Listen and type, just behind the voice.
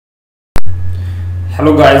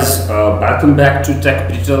Hello guys, welcome back to Tech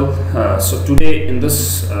Digital. So today in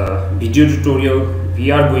this video tutorial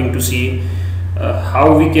we are going to see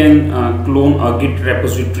how we can clone a Git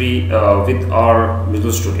repository with our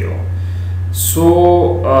Visual Studio.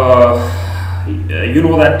 So you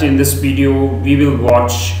know that in this video we will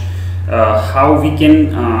watch how we can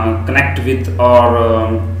connect with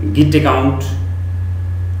our Git account,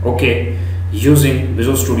 okay, using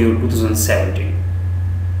Visual Studio 2017.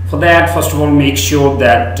 For that, first of all, make sure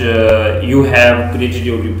that you have created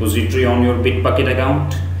your repository on your Bitbucket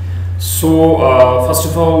account. So first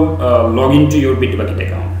of all, log into your Bitbucket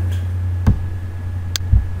account.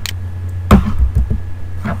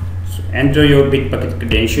 So enter your Bitbucket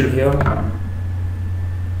credential here.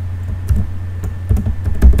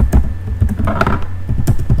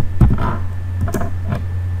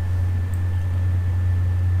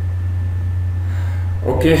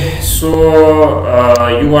 Okay, so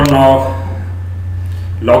you are now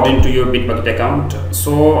logged into your Bitbucket account.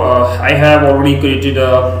 So I have already created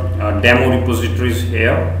a demo repositories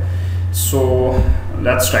here. So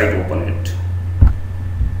let's try to open it.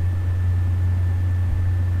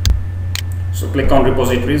 So click on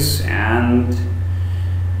repositories, and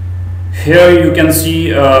here you can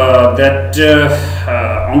see that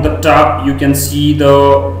on the top you can see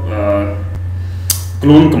the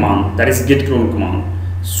clone command, that is git clone command.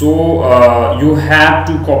 So you have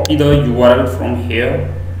to copy the URL from here,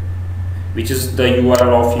 which is the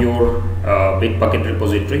URL of your Bitbucket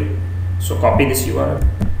repository. So copy this URL.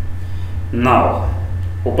 Now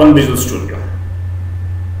open Visual Studio.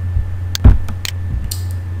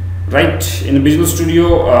 Right, in Visual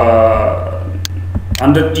Studio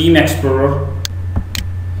under Team Explorer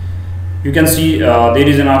you can see there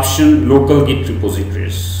is an option local Git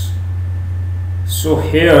repositories. So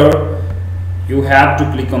here you have to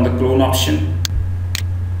click on the clone option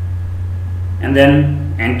and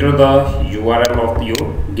then enter the URL of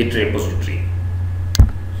your Git repository,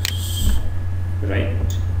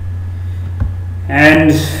 right?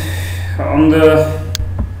 And on the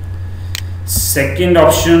second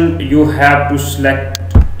option you have to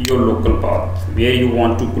select your local path where you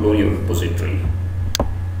want to clone your repository.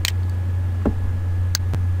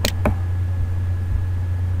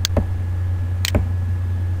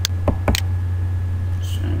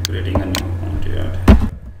 Creating a new account here.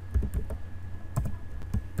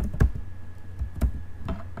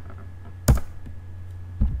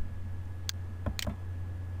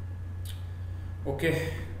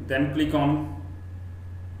 Okay, then click on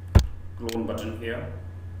clone button here.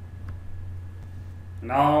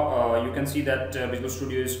 Now you can see that Visual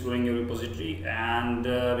Studio is cloning your repository, and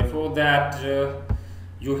before that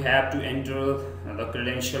you have to enter the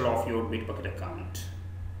credential of your Bitbucket account.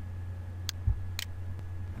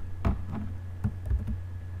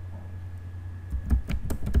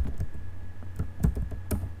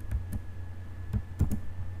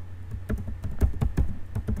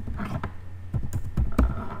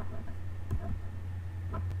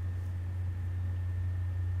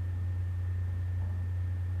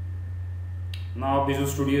 Now Visual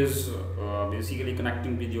Studio is basically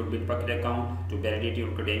connecting with your Bitbucket account to validate your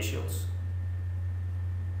credentials.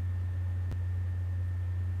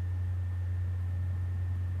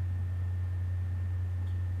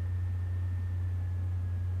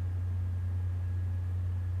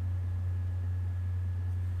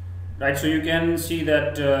 Right, so you can see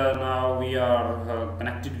that now we are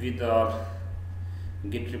connected with our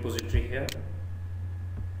Git repository here.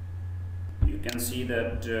 You can see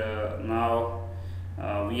that now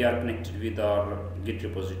we are connected with our Git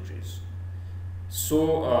repositories.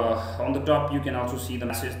 So on the top you can also see the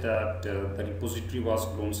message that the repository was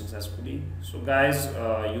cloned successfully. So guys,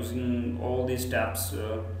 using all these steps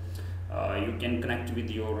you can connect with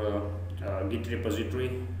your Git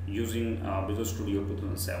repository using Visual Studio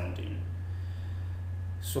 2017.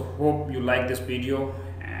 So hope you like this video,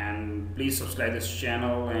 and please subscribe this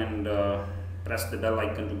channel and press the bell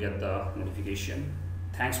icon to get the notification.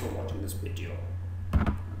 Thanks for watching this video.